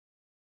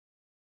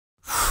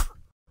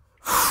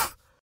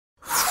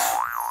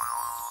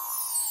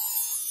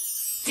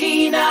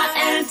Tina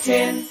and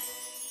Tin.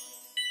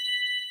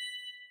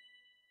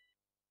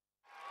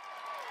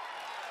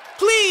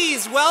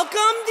 Please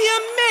welcome the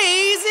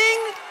amazing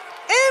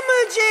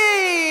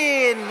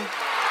IMOGEN!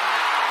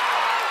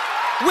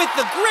 With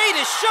the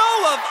greatest show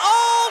of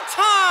all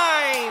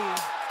time!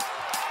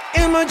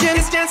 IMOGEN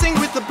is dancing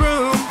with the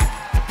broom,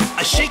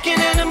 a shaking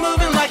and a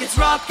moving like it's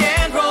rock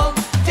and roll.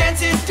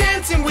 Dancing,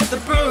 dancing with the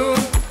broom,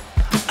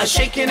 a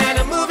shaking and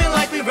a moving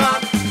like we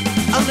rock.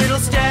 A little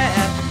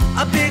step,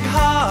 a big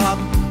hop,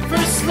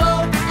 first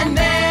slow and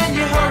then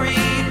you hurry.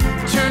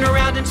 Turn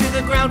around into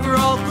the ground, we're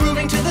all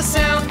grooving to the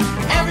sound.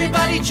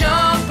 Everybody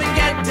jump and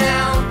get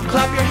down.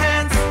 Clap your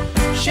hands,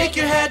 shake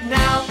your head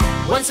now.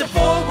 One step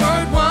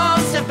forward, one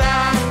step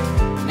back.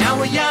 Now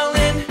we're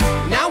yelling,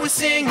 now we're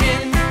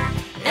singing.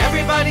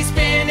 Everybody's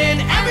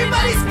spinning,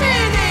 everybody's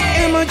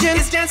spinning. IMOGEN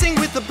is dancing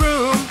with the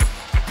broom,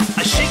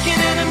 a shaking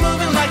and a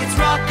moving like it's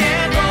rock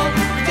and roll.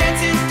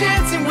 Dancing,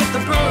 dancing with the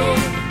broom,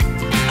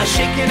 a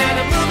shaking and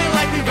a moving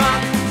like we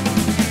rock.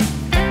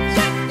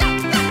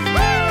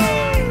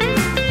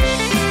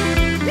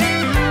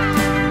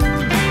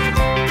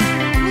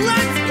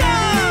 Let's go!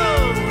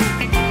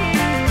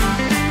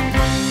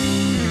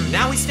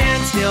 Now we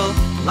stand still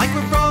like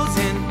we're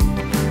frozen,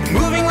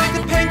 moving like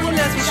the penguin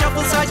as we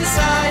shuffle side to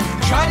side.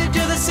 Try to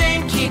do the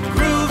same, keep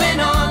grooving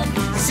on.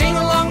 Sing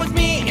along with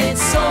me,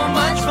 it's so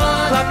much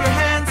fun. Clap your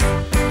hands,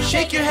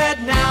 shake your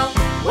head now.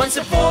 One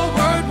step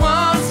forward,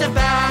 one step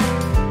back.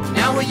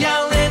 Now we're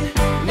yelling,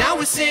 now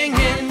we're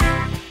singing.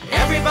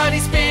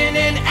 Everybody's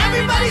spinning,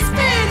 everybody's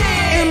spinning.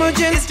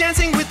 IMOGEN is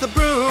dancing with the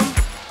broom,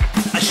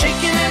 a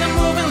shaking and a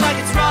moving like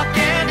it's rock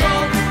and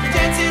roll.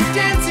 Dancing,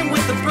 dancing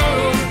with the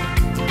broom,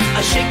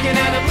 a shaking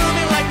and a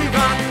moving like we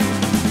rock.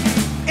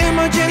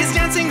 IMOGEN is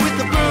dancing with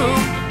the broom,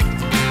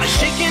 a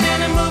shaking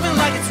and a moving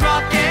like it's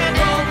rock and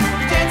roll.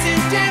 Dancing,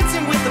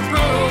 dancing with the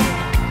broom,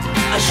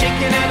 a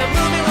shaking and a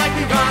moving like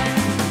we rock.